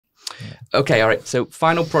Okay, all right. So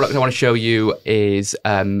final product I want to show you is,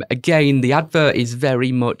 again, the advert is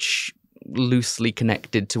very much loosely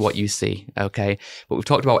connected to what you see, okay? But we've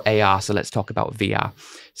talked about AR, so let's talk about VR.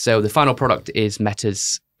 So the final product is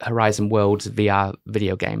Meta's Horizon Worlds VR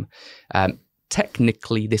video game.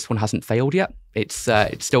 Technically, this one hasn't failed yet. It's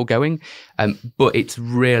still going, but it's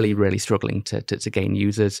really, really struggling to gain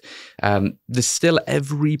users. There's still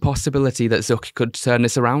every possibility that Zuck could turn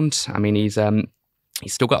this around. I mean, he's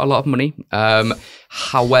still got a lot of money.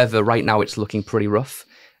 However, right now it's looking pretty rough.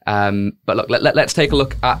 But look, let's take a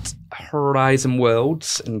look at Horizon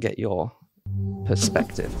Worlds and get your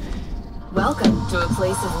perspective. Welcome to a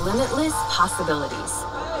place of limitless possibilities.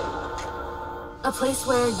 A place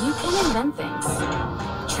where you can invent things,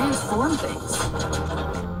 transform things,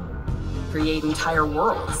 create entire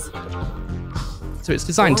worlds. So it's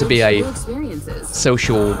designed to be a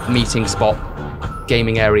social meeting spot,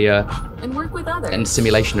 gaming area, and work with others, and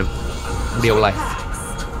simulation of real life.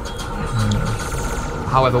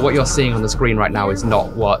 However, what you're seeing on the screen right now is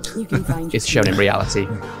not what is shown in reality.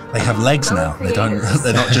 They have legs now.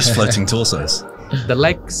 They're not just floating torsos. The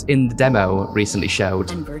legs in the demo recently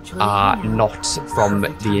showed are not from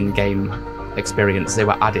the in-game experience. They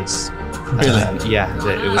were added. Really? Yeah,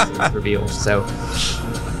 it was revealed. So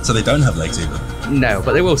they don't have legs either? No,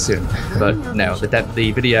 but they will soon. But no,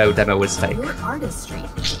 the video demo was fake.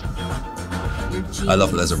 I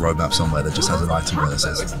love that there's a roadmap somewhere that just has an item where it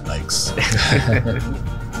says legs.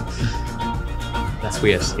 That's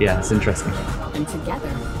weird. Yeah, it's interesting. And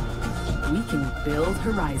together, we can build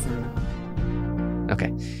Horizon.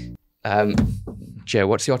 Okay. Joe,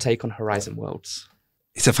 what's your take on Horizon Worlds?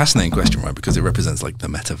 It's a fascinating question, right? Because it represents like the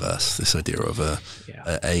metaverse, this idea of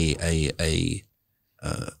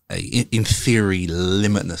in theory,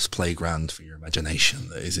 limitless playground for your imagination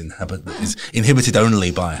that is inhibited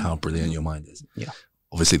only by how brilliant your mind is. Yeah.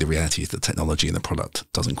 Obviously, the reality is the technology and the product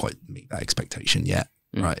doesn't quite meet that expectation yet.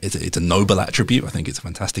 Right? It's a noble attribute. I think it's a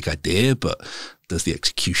fantastic idea, but does the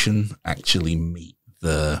execution actually meet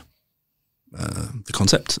the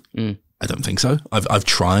concept? I don't think so. I've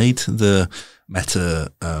tried the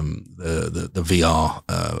Meta the VR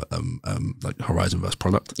like Horizonverse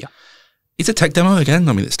product. Yeah. It's a tech demo again.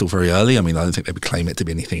 I mean, it's still very early. I mean, I don't think they would claim it to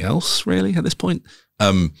be anything else really at this point.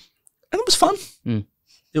 And it was fun.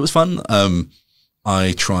 It was fun.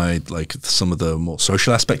 I tried like some of the more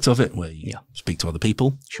social aspects of it where you speak to other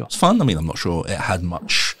people. Sure. It's fun. I mean, I'm not sure it had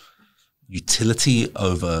much utility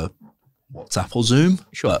over WhatsApp or Zoom.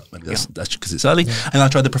 Sure. But maybe that's because it's early. And I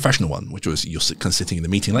tried the professional one, which was you're kind of sitting in the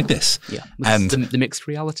meeting like this. Yeah. And the mixed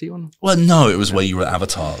reality one? Well, no, it was where you were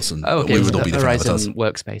avatars and we would all be different avatars. Horizon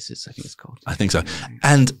Workspaces, I think it's called. I think so.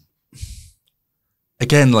 And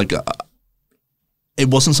again, like it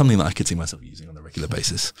wasn't something that I could see myself using on a regular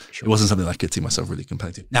basis. Sure. It wasn't something that I could see myself really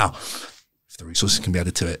comparing to. Now, if the resources can be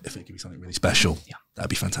added to it, if it can be something really special, that'd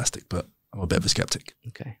be fantastic. But I'm a bit of a skeptic.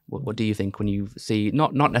 Okay. What do you think when you see,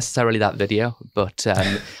 not necessarily that video, but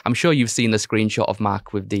I'm sure you've seen the screenshot of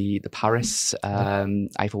Mark with the Paris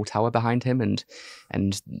Eiffel Tower behind him and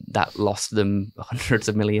that lost them hundreds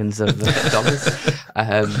of millions of dollars.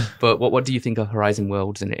 But what do you think of Horizon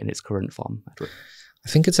Worlds in its current form, Edward? I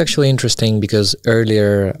think it's actually interesting because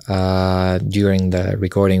earlier during the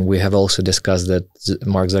recording, we have also discussed that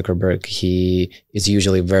Mark Zuckerberg, he is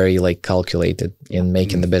usually very like calculated in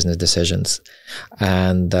making the business decisions,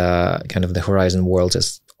 and kind of the Horizon Worlds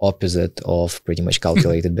is opposite of pretty much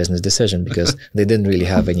calculated business decision because they didn't really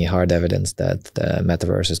have any hard evidence that the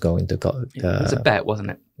metaverse is going to it was a bet, wasn't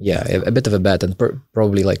it? Yeah, a bit of a bet, and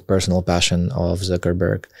probably like personal passion of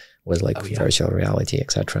Zuckerberg was like virtual reality,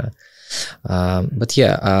 etc. But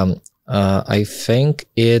yeah, I think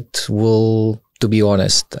it will, to be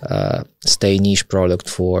honest, stay niche product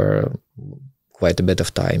for quite a bit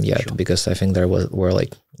of time yet, because I think there were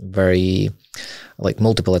like very like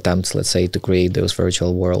multiple attempts, let's say, to create those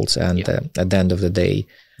virtual worlds, and at the end of the day,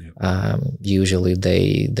 usually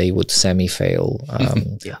they would semi-fail.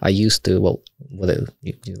 I used to,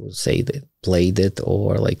 you would say that played it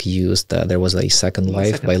or like used, there was a Second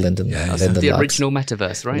Life by Lyndon. The original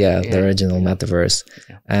metaverse, right? Yeah, the original metaverse.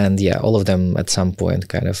 And all of them at some point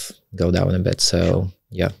kind of go down a bit. So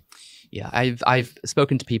Yeah, I've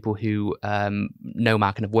spoken to people who know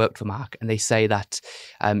Mark and have worked for Mark, and they say that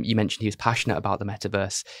you mentioned he was passionate about the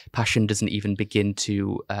metaverse. Passion doesn't even begin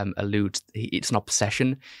to allude. It's an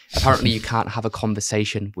obsession. Apparently, you can't have a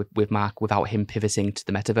conversation with Mark without him pivoting to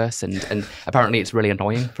the metaverse, and apparently it's really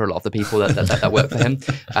annoying for a lot of the people that work for him.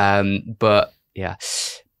 But yeah,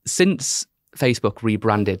 since Facebook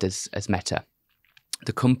rebranded as Meta,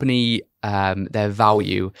 the company, their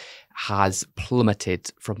value has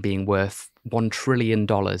plummeted from being worth $1 trillion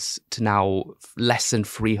to now less than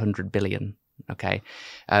 300 billion. Okay.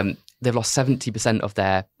 They've lost 70% of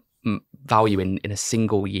their value in a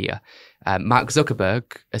single year. Mark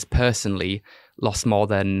Zuckerberg has personally lost more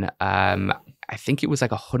than, I think it was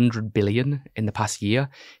like 100 billion in the past year.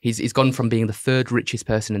 He's gone from being the third richest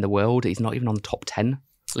person in the world. He's not even on the top 10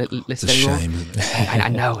 list It's a anymore. shame, isn't it? I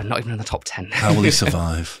know, and not even in the top 10. How will he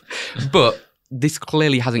survive? But this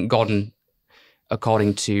clearly hasn't gone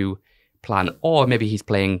according to plan, or maybe he's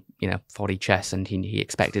playing 4D chess and he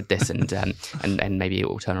expected this, and maybe it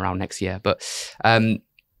will turn around next year. But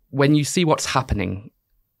when you see what's happening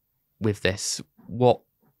with this, what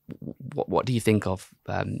do you think of,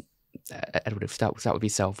 Edward? If that would be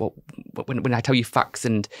yourself. When I tell you facts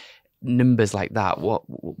and numbers like that,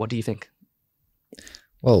 what do you think?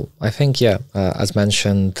 Well, I think, as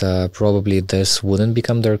mentioned, probably this wouldn't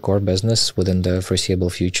become their core business within the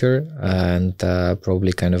foreseeable future. And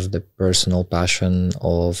probably kind of the personal passion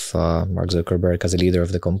of Mark Zuckerberg as a leader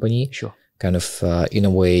of the company, Sure, kind of in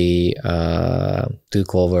a way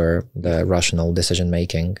took over the rational decision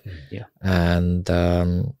making. Yeah. And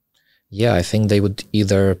I think they would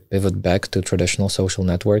either pivot back to traditional social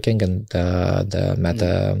networking, and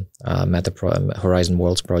the Meta Horizon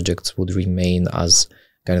Worlds projects would remain as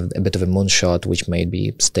kind of a bit of a moonshot, which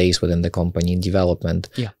maybe stays within the company development,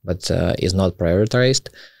 but is not prioritized.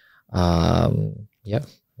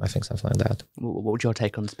 I think something like that. What would your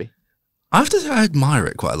take on this be? I have to say I admire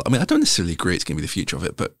it quite a lot. I mean, I don't necessarily agree it's going to be the future of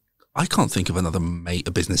it, but I can't think of another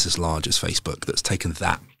a business as large as Facebook that's taken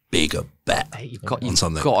that big a bet You've on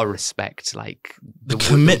something. got to respect like the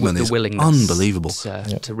commitment the is willingness unbelievable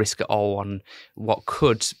to risk it all on what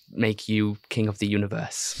could make you king of the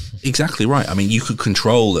universe. Exactly right. I mean, you could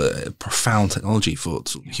control a profound technology for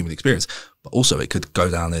sort of human experience, but also it could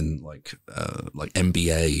go down in like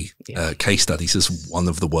MBA case studies as one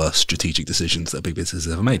of the worst strategic decisions that a big business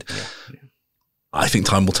has ever made. I think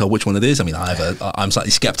time will tell which one it is. I mean, I'm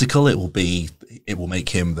slightly skeptical. It will make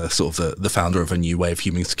him the sort of the founder of a new way of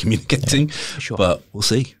humans communicating. Sure. But we'll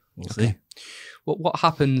see. We'll see. What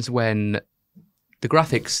happens when the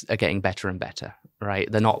graphics are getting better and better,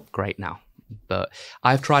 right? They're not great now, but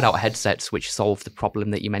I've tried out headsets which solve the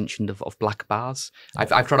problem that you mentioned of black bars.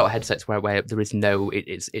 I've tried out headsets where there is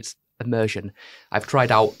it's immersion. I've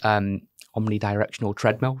tried out omnidirectional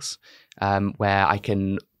treadmills where I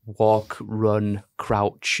can walk, run,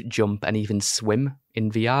 crouch, jump, and even swim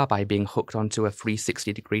in VR by being hooked onto a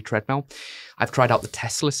 360-degree treadmill. I've tried out the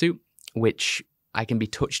Tesla suit, which I can be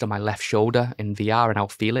touched on my left shoulder in VR and I'll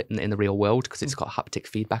feel it in the real world because it's got haptic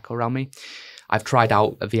feedback around me. I've tried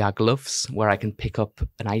out VR gloves where I can pick up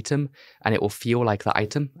an item and it will feel like that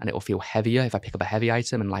item, and it will feel heavier if I pick up a heavy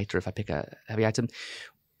item and lighter if I pick a heavy item.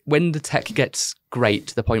 When the tech gets great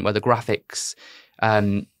to the point where the graphics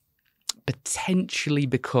potentially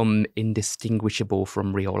become indistinguishable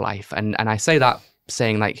from real life. And I say that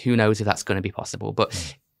saying like, who knows if that's going to be possible.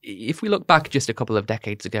 But if we look back just a couple of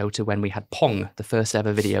decades ago to when we had Pong, the first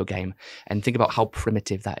ever video game, and think about how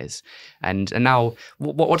primitive that is. And now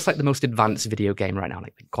what's like the most advanced video game right now?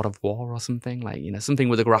 Like God of War or something, like, something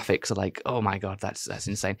where the graphics are like, oh my God, that's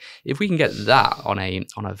insane. If we can get that on a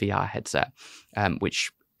VR headset,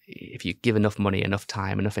 which if you give enough money, enough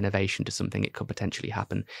time, enough innovation to something, it could potentially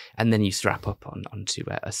happen. And then you strap up onto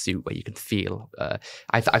a suit where you can feel.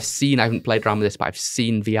 I haven't played around with this, but I've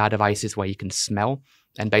seen VR devices where you can smell.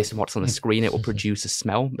 And based on what's on the screen, it will produce a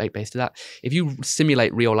smell based on that. If you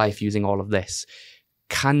simulate real life using all of this,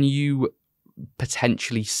 can you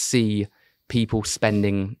potentially see people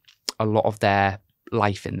spending a lot of their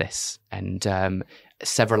life in this and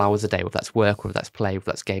several hours a day, whether that's work, whether that's play, whether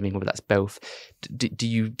that's gaming, whether that's both? Do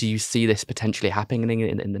you see this potentially happening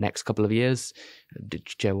in the next couple of years?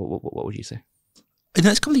 Joe, what would you say? In the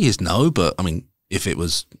next couple of years, no. But I mean, if it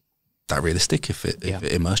was that realistic, if it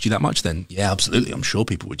immersed you that much, then yeah, absolutely. I'm sure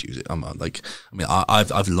people would use it.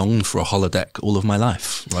 I've longed for a holodeck all of my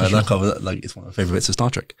life, right? Like it's one of my favorite bits of Star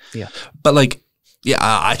Trek. Yeah, but like. Yeah,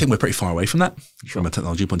 I think we're pretty far away from that from a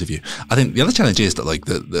technology point of view. I think the other challenge is that like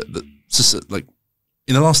like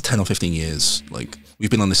in the last 10 or 15 years, like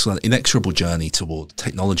we've been on this inexorable journey toward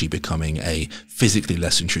technology becoming a physically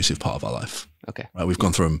less intrusive part of our life. Okay. Right, we've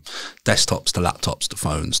gone from desktops to laptops to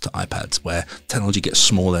phones to iPads, where technology gets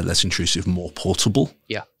smaller, less intrusive, more portable.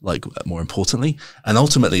 Yeah. Like more importantly, and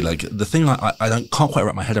ultimately, like the thing I can't quite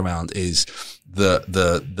wrap my head around is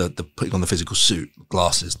the putting on the physical suit,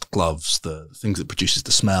 glasses, the gloves, the things that produces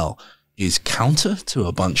the smell. is counter to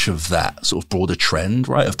a bunch of that sort of broader trend,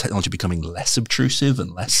 right, of technology becoming less obtrusive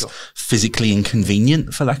and less physically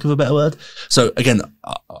inconvenient, for lack of a better word. So again,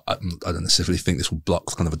 I don't necessarily think this will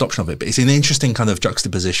block kind of adoption of it, but it's an interesting kind of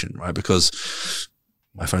juxtaposition, right? Because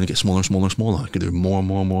my phone gets smaller and smaller and smaller. I can do more and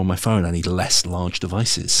more and more on my phone. I need less large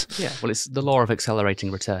devices. Yeah, well, it's the law of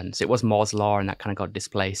accelerating returns. It was Moore's law, and that kind of got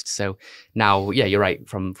displaced. So now, yeah, you're right.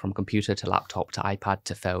 From computer to laptop to iPad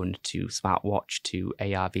to phone to smartwatch to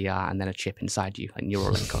AR, VR, and then a chip inside you, like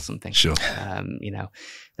Neuralink or something. Sure. You know,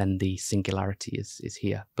 then the singularity is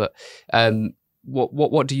here. But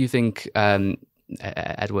what do you think,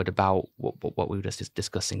 Edward, about what we were just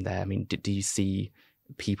discussing there? I mean, do you see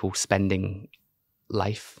people spending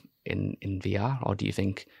life in VR, or do you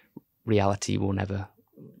think reality will never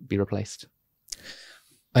be replaced?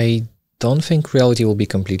 I don't think reality will be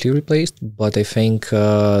completely replaced, but I think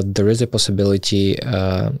there is a possibility.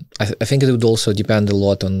 I think it would also depend a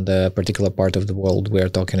lot on the particular part of the world we're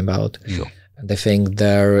talking about. Sure. And I think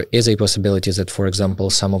there is a possibility that, for example,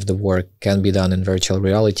 some of the work can be done in virtual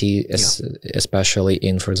reality, especially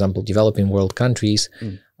in, for example, developing world countries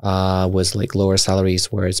with like lower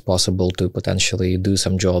salaries, where it's possible to potentially do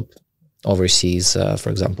some job overseas,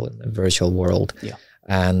 for example, in a virtual world,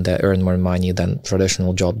 and earn more money than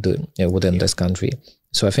traditional job within this country.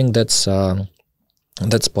 So I think that's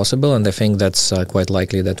possible, and I think that's quite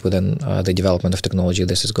likely that within the development of technology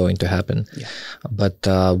this is going to happen. But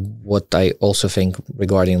what I also think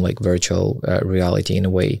regarding like virtual reality, in a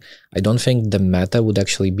way, I don't think the Meta would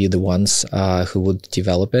actually be the ones who would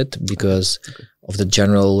develop it, because of the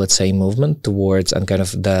general, let's say, movement towards, and kind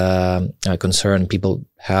of the concern people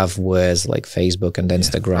have with like Facebook and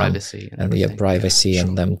Instagram, privacy and privacy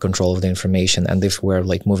and them control of the information. And if we're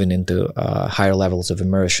like moving into higher levels of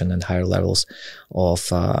immersion and higher levels of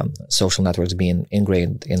social networks being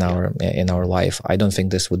ingrained in our life, I don't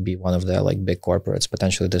think this would be one of the like big corporates.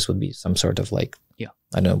 Potentially this would be some sort of like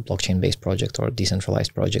I don't know, blockchain-based project or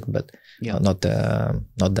decentralized project, but not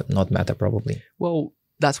Meta probably. Well,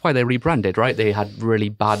 that's why they rebranded, right? They had really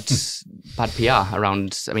bad PR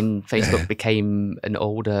around. I mean, Facebook became an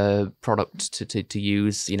older product to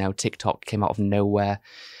use. You know, TikTok came out of nowhere,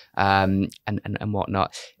 and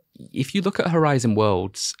whatnot. If you look at Horizon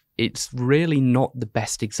Worlds, it's really not the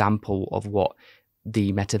best example of what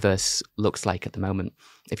the metaverse looks like at the moment.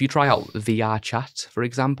 If you try out VR chat, for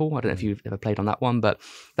example, I don't know if you've ever played on that one, but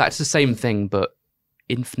that's the same thing, but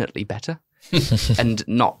infinitely better. And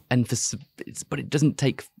not emphasis, but it doesn't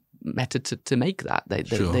take Meta to make that.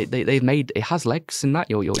 They've made, it has legs in that.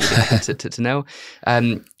 You're happy to know.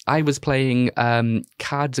 I was playing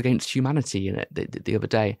Cards Against Humanity in it the other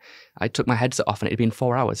day. I took my headset off and it had been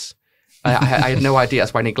 4 hours. I had no idea.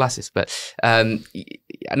 That's why I need glasses. But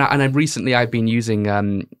recently I've been using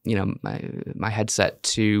my headset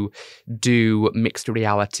to do mixed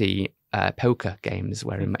reality poker games,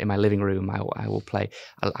 where in my living room I will play.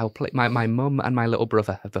 I'll play. My mum and my little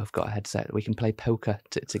brother have both got a headset. We can play poker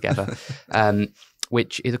together,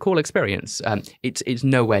 which is a cool experience. It's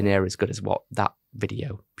nowhere near as good as what that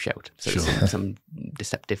video showed. So it's some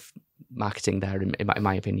deceptive marketing there, in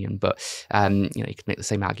my opinion. But you could make the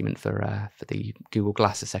same argument for the Google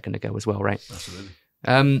Glass a second ago as well, right?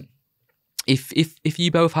 Absolutely. If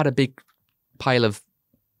you both had a big pile of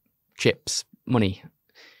chips, money,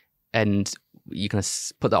 and you can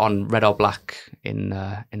put that on red or black in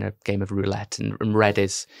a game of roulette, and red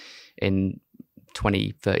is in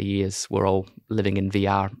 20, 30 years, we're all living in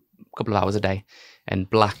VR a couple of hours a day, and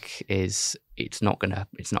black is it's not gonna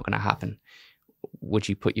happen. Would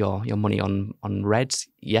you put your money on red,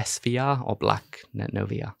 yes VR, or black, no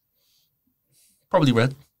VR? Probably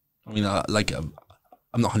red. I mean, I'm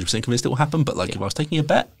not 100% convinced it will happen, but if I was taking a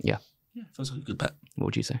bet, feels like a good bet. What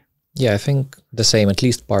would you say? Yeah, I think the same, at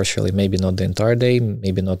least partially. Maybe not the entire day,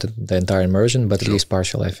 maybe not the entire immersion, but at least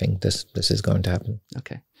partial. I think this is going to happen.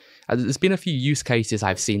 Okay. There's been a few use cases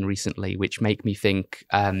I've seen recently which make me think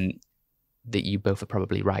that you both are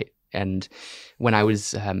probably right. And when I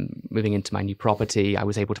was moving into my new property, I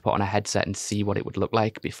was able to put on a headset and see what it would look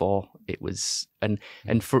like before it was. And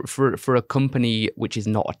for a company which is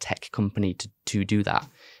not a tech company to do that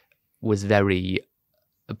was very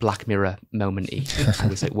Black Mirror moment-y. I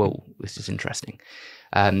was like, whoa, this is interesting.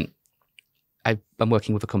 I'm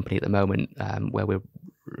working with a company at the moment where we're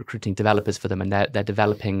recruiting developers for them, and they're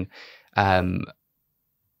developing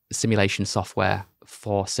simulation software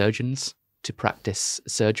for surgeons to practice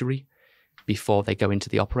surgery before they go into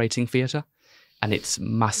the operating theatre. And it's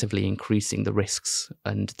massively increasing the risks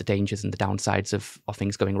and the dangers and the downsides of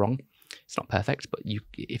things going wrong. It's not perfect, but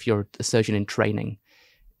if you're a surgeon in training,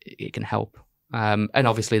 it can help. And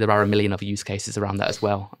obviously there are a million other use cases around that as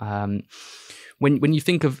well. When you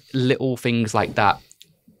think of little things like that,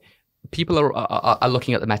 people are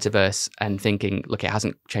looking at the metaverse and thinking, look, it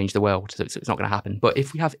hasn't changed the world, so it's not going to happen. But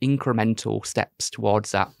if we have incremental steps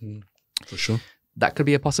towards that, for sure, that could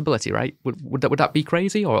be a possibility, right? Would that be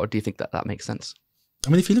crazy, or do you think that makes sense? I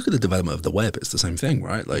mean, if you look at the development of the web, it's the same thing,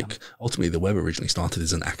 right? Like, ultimately, the web originally started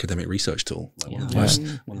as an academic research tool. Like one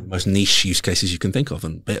of the most niche use cases you can think of.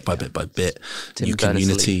 And bit by bit by bit, new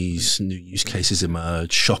communities, new use cases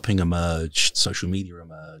emerged, shopping emerged, social media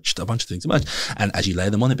emerged, a bunch of things emerged. And as you layer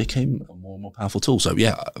them on, it became a more and more powerful tool. So,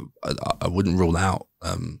 yeah, I wouldn't rule out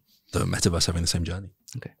the metaverse having the same journey.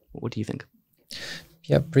 Okay. What do you think?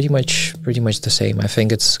 Yeah, pretty much the same. I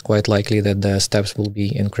think it's quite likely that the steps will be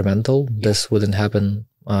incremental. This wouldn't happen,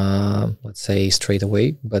 let's say, straight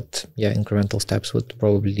away, but yeah, incremental steps would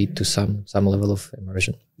probably lead to some level of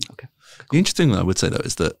immersion. Okay. The interesting thing I would say, though,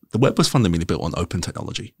 is that the web was fundamentally built on open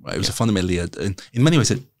technology, right? It was a fundamentally, in many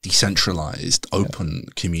ways, a decentralized, open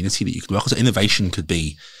community that you could work on. So innovation could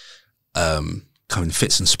be kind of in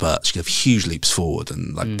fits and spurts. You could have huge leaps forward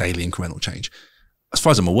and like daily incremental change. As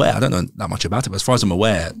far as I'm aware, I don't know that much about it, but as far as I'm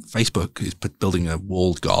aware, Facebook is building a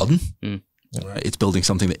walled garden. Right? It's building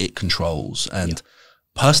something that it controls. And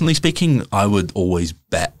personally speaking, I would always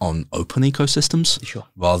bet on open ecosystems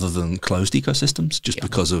rather than closed ecosystems, just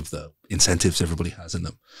because of the incentives everybody has in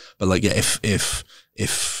them. But like, yeah,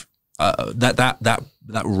 if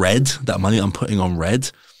that red, that money I'm putting on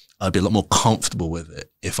red, I'd be a lot more comfortable with it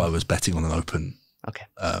if I was betting on an open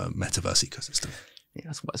metaverse ecosystem. Yeah,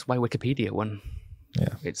 that's why Wikipedia won.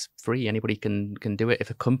 Yeah, it's free. Anybody can do it. If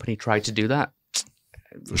a company tried to do that,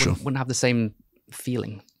 wouldn't have the same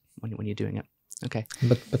feeling when you're doing it. Okay.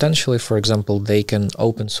 But potentially, for example, they can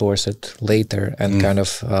open source it later and kind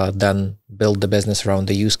of then build the business around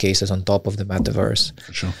the use cases on top of the metaverse.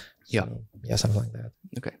 For sure. Yeah. So, yeah, something like that.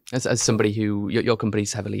 Okay. As somebody who your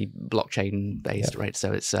company's heavily blockchain based, right?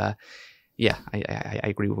 So it's I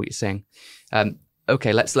agree with what you're saying.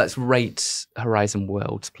 Okay, let's rate Horizon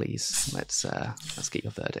Worlds, please. Let's get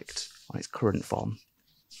your verdict on its current form.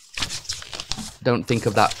 Don't think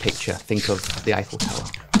of that picture. Think of the Eiffel Tower.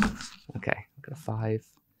 Okay, I've got a 5.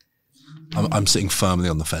 I'm sitting firmly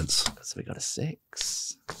on the fence. So we got a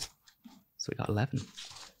 6. So we got 11.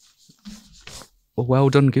 Well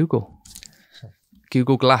done, Google.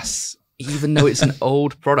 Google Glass. Even though it's an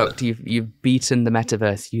old product, you've beaten the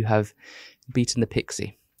metaverse. You have beaten the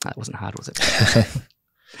Pixie. That wasn't hard, was it?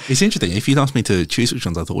 It's interesting. If you'd asked me to choose which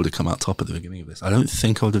ones I thought would have come out top at the beginning of this, I don't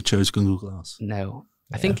think I would have chosen Google Glass. No.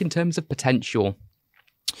 I think in terms of potential,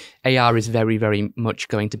 AR is very, very much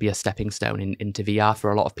going to be a stepping stone into VR for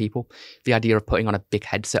a lot of people. The idea of putting on a big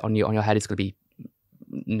headset on your head is going to be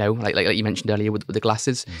like you mentioned earlier with the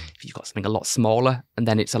glasses. If you've got something a lot smaller, and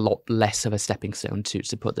then it's a lot less of a stepping stone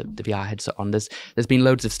to put the VR headset on. There's been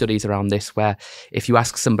loads of studies around this where if you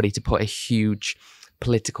ask somebody to put a huge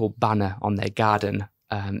political banner on their garden,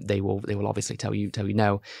 they will obviously tell you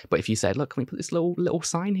no. But if you say, look, can we put this little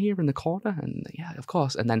sign here in the corner? And yeah, of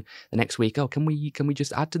course. And then the next week, can we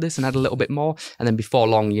just add to this and add a little bit more? And then before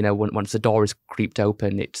long, once the door is creeped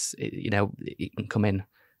open, it can come in.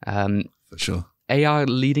 For sure. AR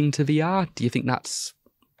leading to VR. Do you think that's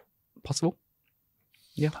possible?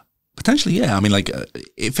 Yeah. Potentially, yeah. I mean, like,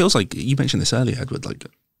 it feels like, you mentioned this earlier, Edward, like,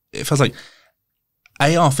 it feels like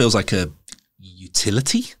AR feels like a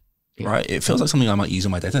utility, right? It feels like something I might use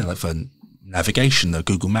on my day-to-day, like for navigation, a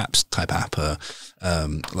Google Maps type app,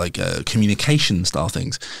 communication style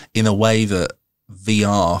things, in a way that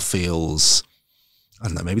VR feels, I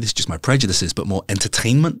don't know, maybe this is just my prejudices, but more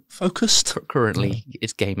entertainment focused. Currently,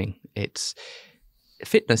 it's gaming.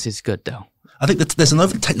 Fitness is good though. I think that there's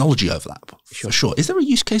another technology overlap, for sure. Is there a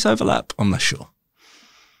use case overlap? I'm not sure.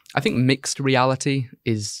 I think mixed reality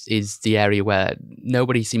is the area where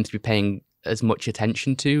nobody seems to be paying as much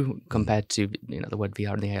attention to compared to the word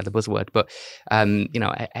VR and the AR, the buzzword. But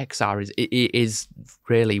XR is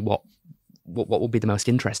really what will be the most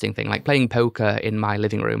interesting thing. Like playing poker in my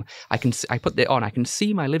living room, I put it on, I can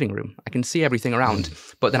see my living room, I can see everything around,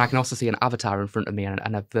 but then I can also see an avatar in front of me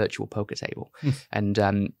and a virtual poker table. And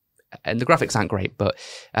the graphics aren't great, but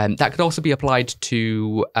that could also be applied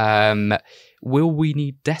to will we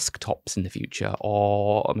need desktops in the future?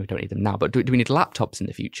 Or I mean, we don't need them now, but do we need laptops in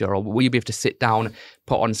the future? Or will you be able to sit down,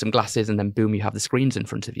 put on some glasses, and then boom, you have the screens in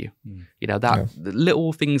front of you?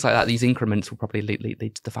 Little things like that, these increments will probably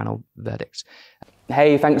lead to the final verdict.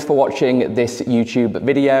 Hey, thanks for watching this YouTube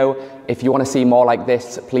video. If you want to see more like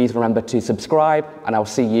this, please remember to subscribe, and I'll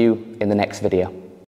see you in the next video.